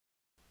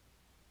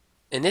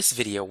In this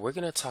video, we're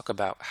going to talk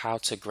about how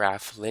to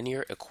graph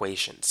linear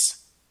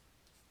equations.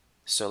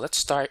 So let's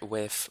start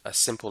with a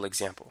simple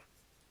example.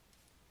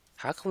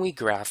 How can we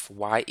graph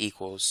y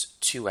equals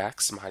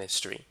 2x minus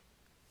 3?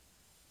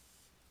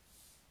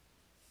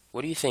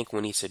 What do you think we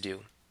need to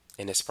do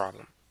in this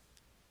problem?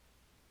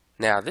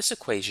 Now, this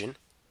equation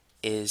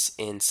is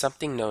in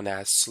something known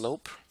as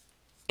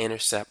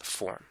Slope-Intercept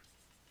Form.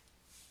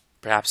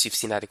 Perhaps you've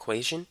seen that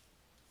equation,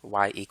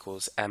 y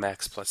equals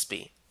mx plus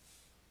b.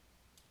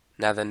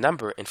 Now the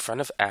number in front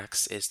of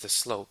x is the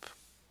slope,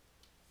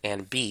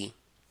 and b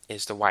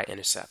is the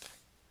y-intercept.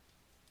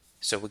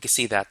 So we can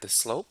see that the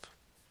slope,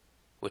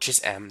 which is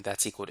m,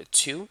 that's equal to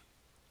 2,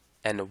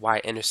 and the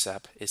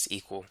y-intercept is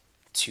equal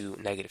to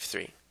negative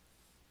 3.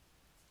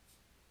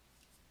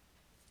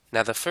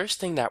 Now the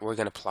first thing that we're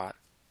going to plot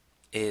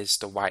is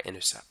the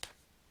y-intercept.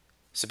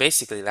 So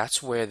basically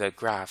that's where the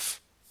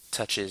graph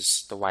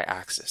touches the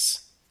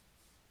y-axis.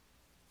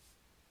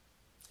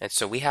 And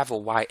so we have a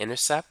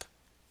y-intercept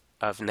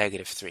of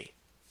negative 3.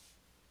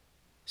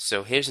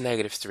 So here's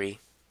negative 3.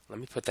 Let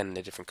me put that in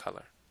a different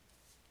color.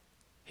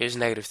 Here's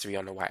negative 3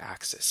 on the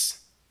y-axis.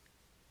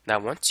 Now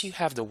once you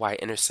have the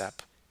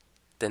y-intercept,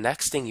 the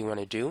next thing you want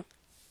to do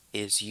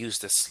is use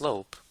the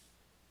slope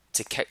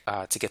to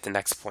get the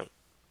next point.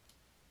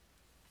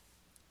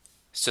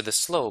 So the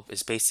slope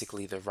is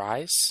basically the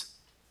rise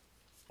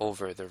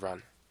over the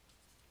run.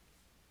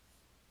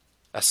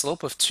 A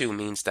slope of 2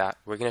 means that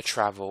we're going to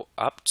travel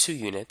up 2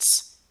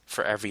 units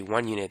for every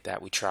 1 unit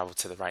that we travel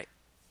to the right.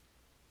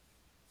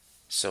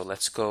 So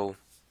let's go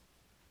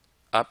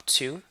up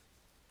 2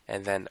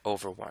 and then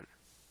over 1.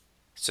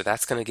 So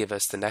that's going to give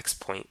us the next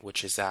point,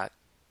 which is at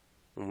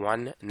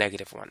 1,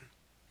 negative 1.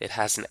 It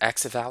has an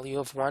x value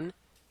of 1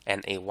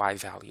 and a y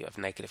value of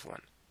negative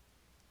 1.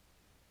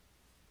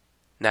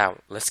 Now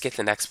let's get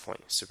the next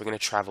point. So we're going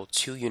to travel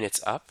 2 units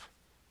up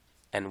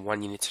and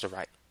 1 unit to the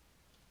right,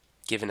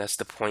 giving us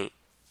the point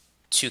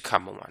 2,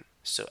 1.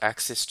 So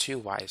x is 2,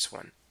 y is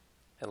 1.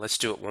 And let's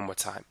do it one more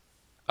time.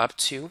 Up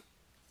 2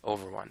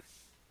 over 1.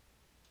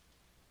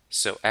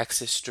 So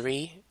x is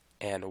 3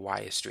 and y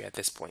is 3 at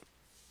this point.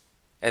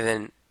 And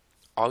then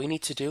all you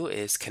need to do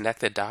is connect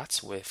the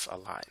dots with a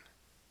line.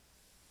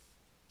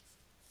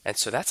 And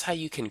so that's how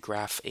you can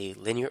graph a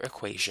linear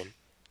equation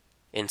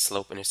in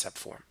slope-intercept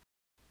form.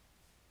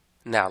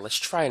 Now let's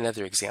try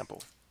another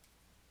example.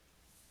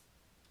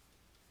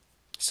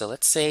 So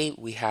let's say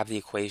we have the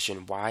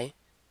equation y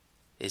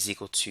is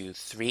equal to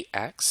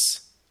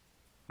 3x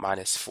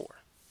minus 4.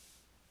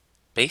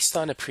 Based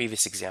on a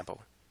previous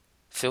example,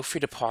 feel free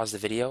to pause the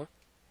video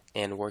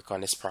and work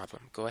on this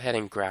problem. Go ahead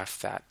and graph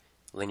that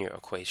linear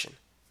equation.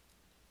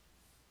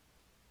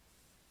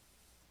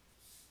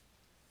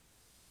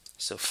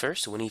 So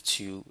first we need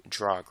to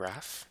draw a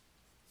graph.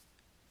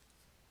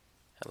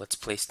 And let's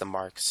place the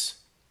marks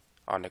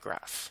on the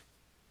graph.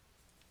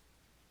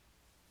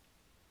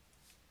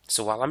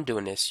 So while I'm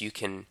doing this, you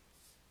can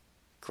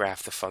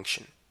graph the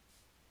function.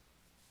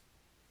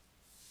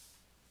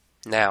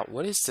 Now,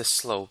 what is the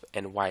slope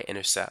and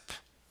y-intercept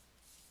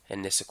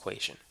in this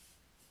equation?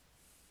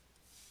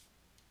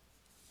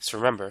 So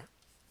remember,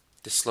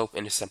 the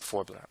slope-intercept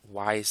formula,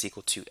 y is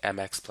equal to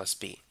mx plus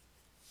b.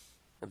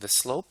 The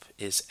slope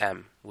is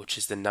m, which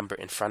is the number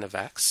in front of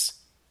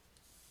x.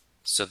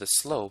 So the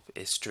slope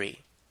is 3.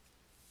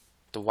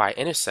 The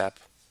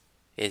y-intercept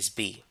is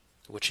b,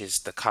 which is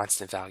the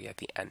constant value at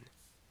the end.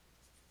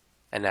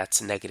 And that's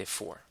negative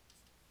 4.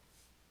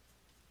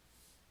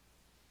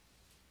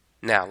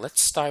 Now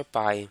let's start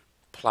by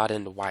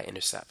plotting the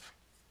y-intercept.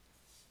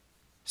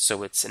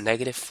 So it's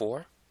negative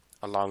 4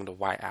 along the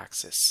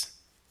y-axis.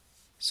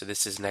 So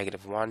this is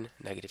negative 1,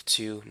 negative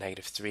 2,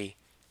 negative 3,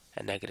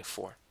 and negative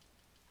 4.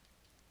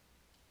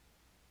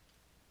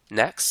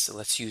 Next,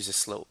 let's use the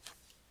slope.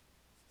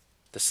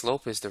 The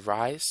slope is the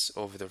rise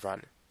over the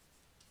run.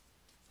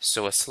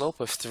 So a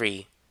slope of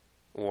 3,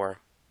 or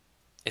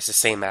it's the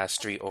same as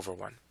 3 over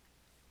 1.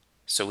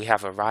 So we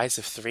have a rise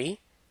of 3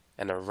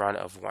 and a run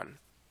of 1.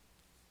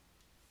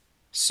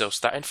 So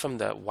starting from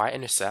the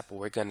y-intercept,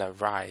 we're going to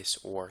rise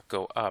or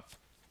go up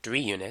 3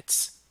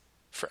 units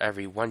for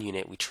every 1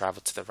 unit we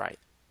travel to the right.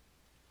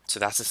 So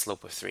that's a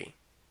slope of 3.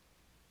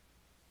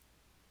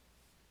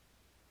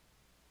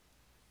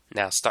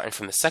 Now starting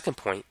from the second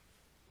point,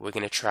 we're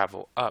going to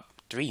travel up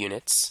 3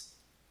 units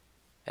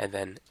and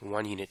then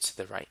 1 unit to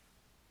the right.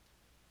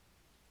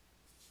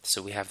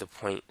 So we have the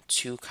point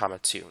 2,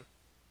 2.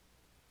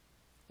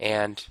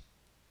 And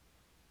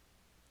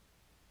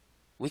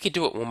we could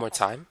do it one more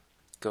time.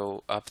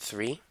 Go up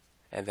 3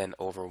 and then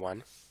over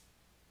 1.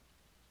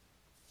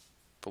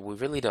 But we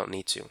really don't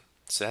need to.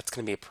 So that's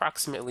going to be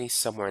approximately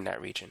somewhere in that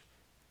region.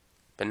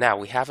 But now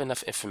we have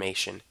enough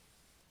information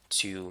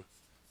to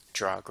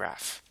draw a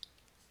graph.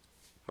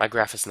 My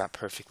graph is not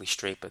perfectly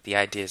straight, but the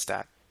idea is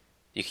that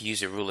you can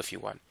use a rule if you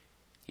want.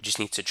 You just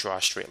need to draw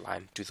a straight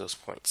line through those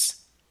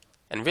points.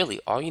 And really,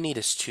 all you need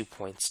is 2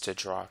 points to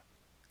draw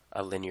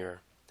a linear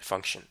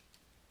function.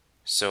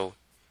 So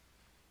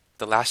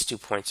the last 2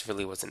 points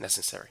really wasn't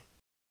necessary.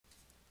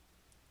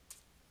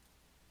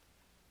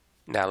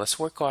 Now let's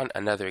work on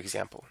another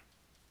example.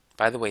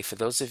 By the way, for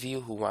those of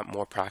you who want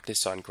more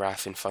practice on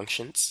graphing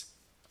functions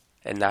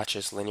and not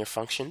just linear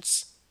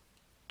functions,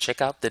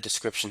 check out the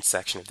description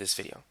section of this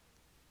video.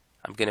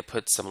 I'm going to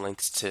put some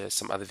links to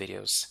some other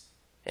videos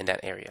in that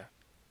area.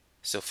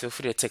 So feel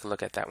free to take a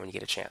look at that when you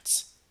get a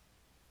chance.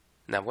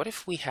 Now, what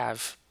if we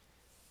have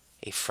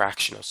a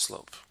fractional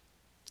slope?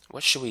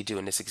 What should we do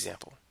in this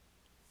example?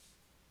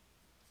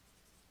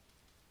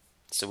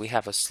 So we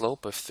have a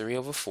slope of 3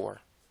 over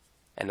 4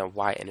 and a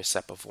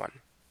y-intercept of 1.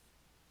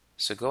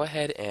 So go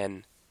ahead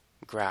and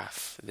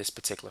graph this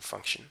particular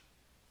function.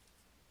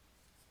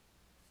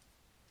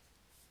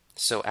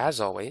 So as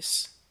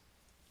always,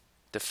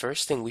 the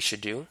first thing we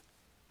should do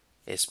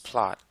is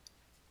plot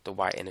the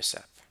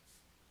y-intercept.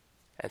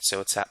 And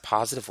so it's at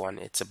positive 1,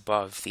 it's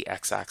above the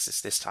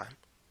x-axis this time.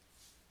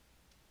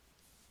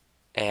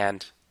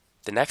 And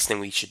the next thing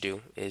we should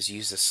do is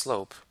use the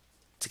slope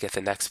to get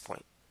the next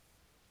point.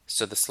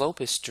 So the slope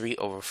is 3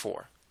 over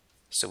 4.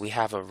 So we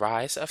have a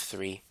rise of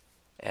 3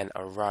 and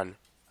a run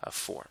of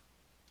 4.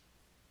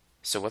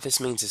 So what this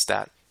means is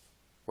that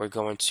we're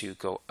going to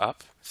go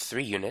up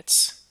 3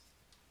 units,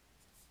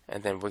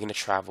 and then we're going to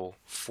travel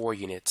 4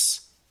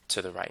 units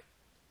to the right.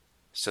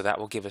 So that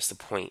will give us the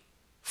point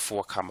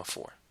 4,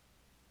 4.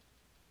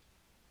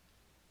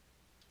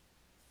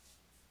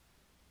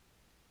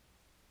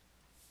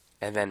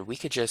 And then we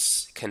could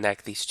just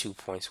connect these 2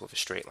 points with a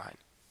straight line.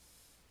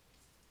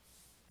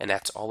 And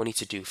that's all we need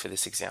to do for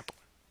this example.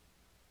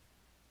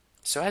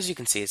 So as you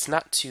can see, it's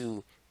not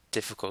too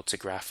difficult to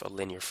graph a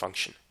linear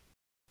function.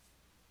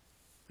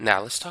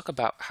 Now let's talk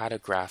about how to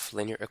graph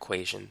linear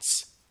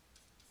equations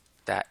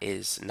that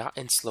is not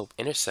in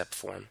slope-intercept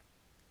form,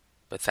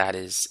 but that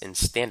is in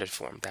standard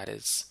form. That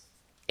is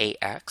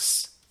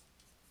ax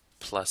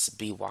plus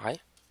by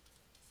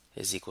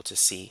is equal to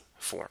c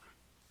form.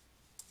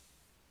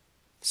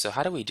 So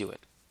how do we do it?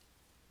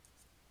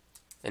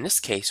 In this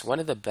case, one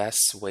of the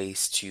best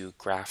ways to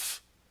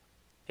graph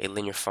a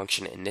linear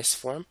function in this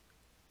form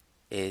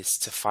is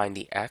to find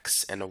the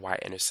x and the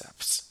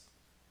y-intercepts.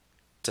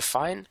 To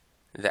find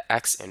the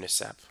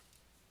x-intercept,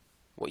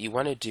 what you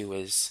want to do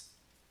is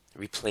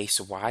replace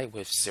y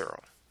with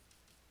 0.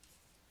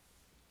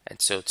 And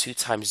so 2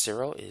 times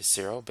 0 is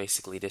 0.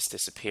 Basically, this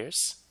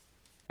disappears.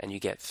 And you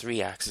get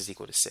 3x is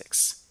equal to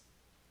 6.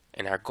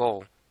 And our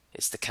goal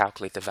is to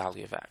calculate the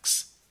value of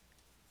x.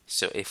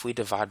 So if we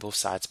divide both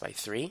sides by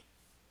 3,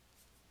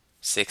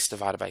 6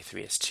 divided by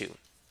 3 is 2.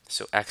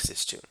 So x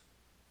is 2.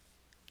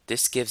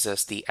 This gives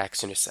us the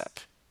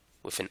x-intercept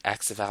with an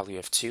x value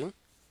of 2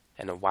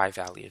 and a y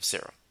value of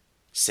 0,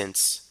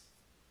 since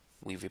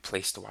we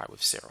replaced the y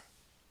with 0.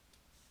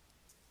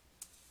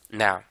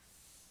 Now,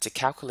 to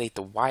calculate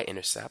the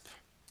y-intercept,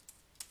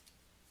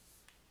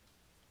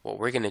 what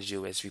we're going to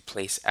do is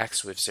replace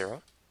x with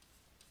 0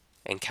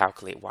 and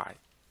calculate y.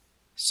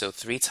 So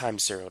 3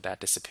 times 0, that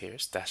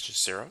disappears. That's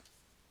just 0.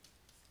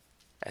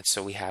 And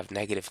so we have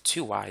negative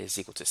 2y is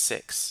equal to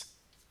 6.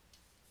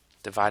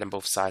 Dividing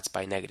both sides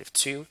by negative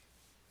 2,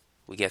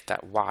 we get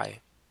that y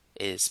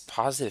is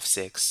positive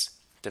 6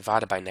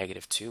 divided by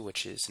negative 2,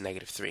 which is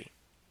negative 3.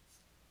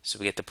 So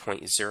we get the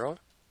point 0,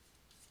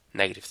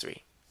 negative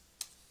 3.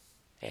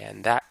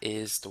 And that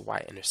is the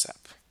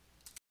y-intercept.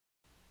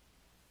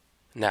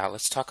 Now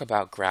let's talk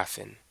about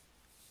graphing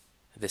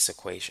this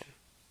equation.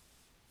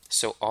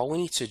 So all we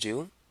need to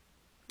do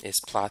is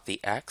plot the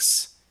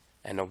x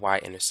and the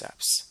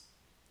y-intercepts.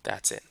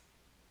 That's it.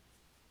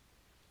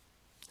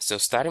 So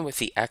starting with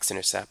the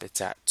x-intercept, it's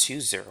at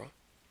 2, 0.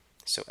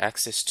 So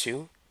x is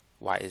 2,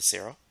 y is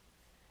 0.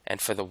 And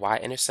for the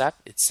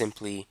y-intercept, it's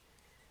simply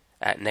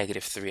at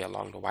negative 3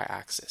 along the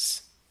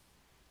y-axis.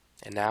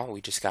 And now we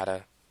just got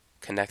to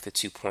connect the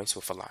 2 points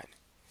with a line.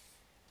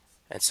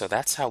 And so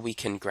that's how we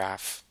can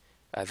graph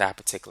that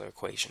particular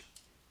equation.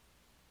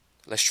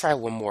 Let's try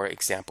one more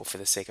example for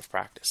the sake of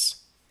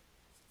practice.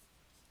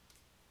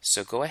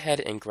 So go ahead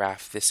and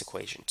graph this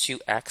equation.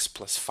 2x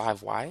plus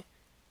 5y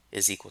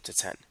is equal to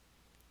 10.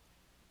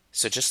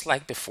 So just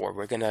like before,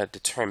 we're going to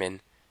determine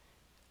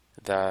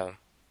the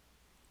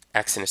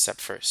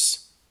x-intercept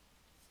first.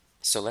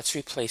 So let's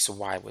replace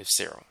y with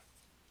 0.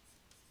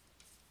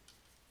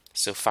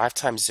 So 5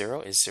 times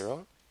 0 is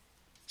 0.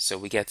 So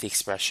we get the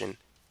expression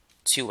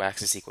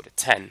 2x is equal to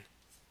 10.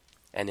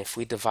 And if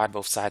we divide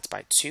both sides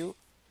by 2,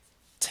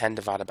 10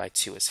 divided by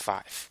 2 is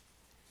 5.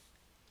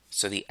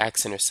 So the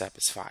x-intercept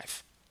is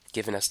 5,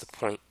 giving us the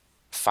point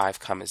 5,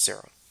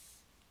 0.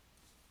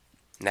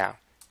 Now,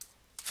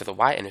 for the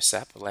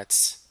y-intercept,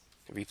 let's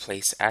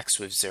replace x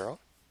with 0.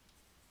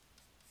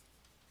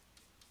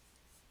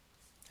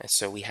 And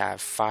so we have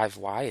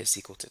 5y is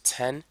equal to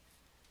 10.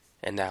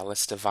 And now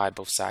let's divide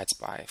both sides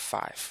by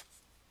 5.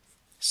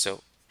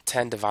 So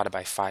 10 divided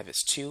by 5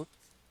 is 2,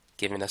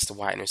 giving us the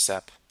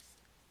y-intercept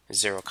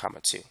 0,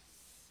 2.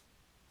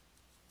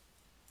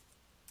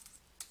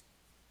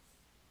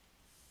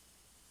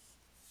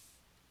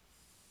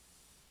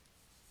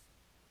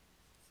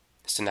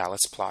 So now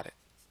let's plot it.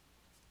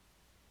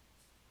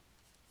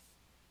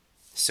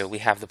 So we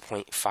have the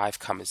point 5,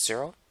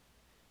 0.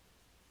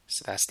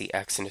 So that's the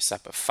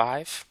x-intercept of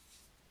 5,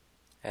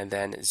 and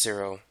then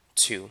 0,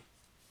 2.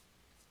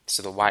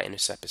 So the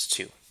y-intercept is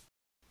 2.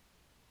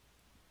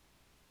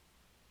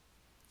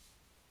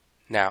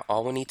 Now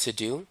all we need to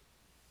do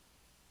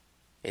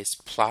is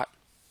plot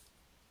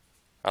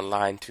a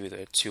line through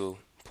the 2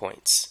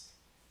 points.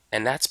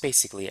 And that's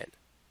basically it.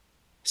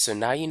 So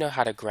now you know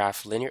how to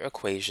graph linear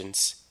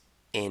equations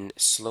in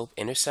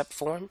slope-intercept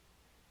form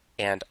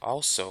and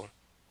also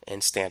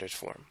in standard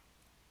form.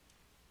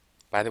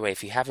 By the way,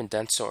 if you haven't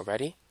done so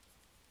already,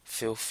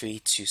 feel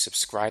free to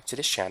subscribe to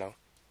this channel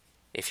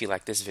if you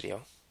like this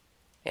video,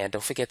 and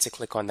don't forget to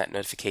click on that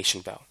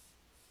notification bell.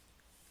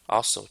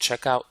 Also,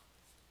 check out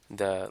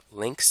the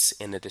links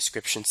in the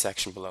description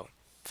section below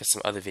for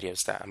some other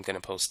videos that I'm going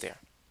to post there.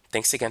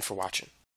 Thanks again for watching.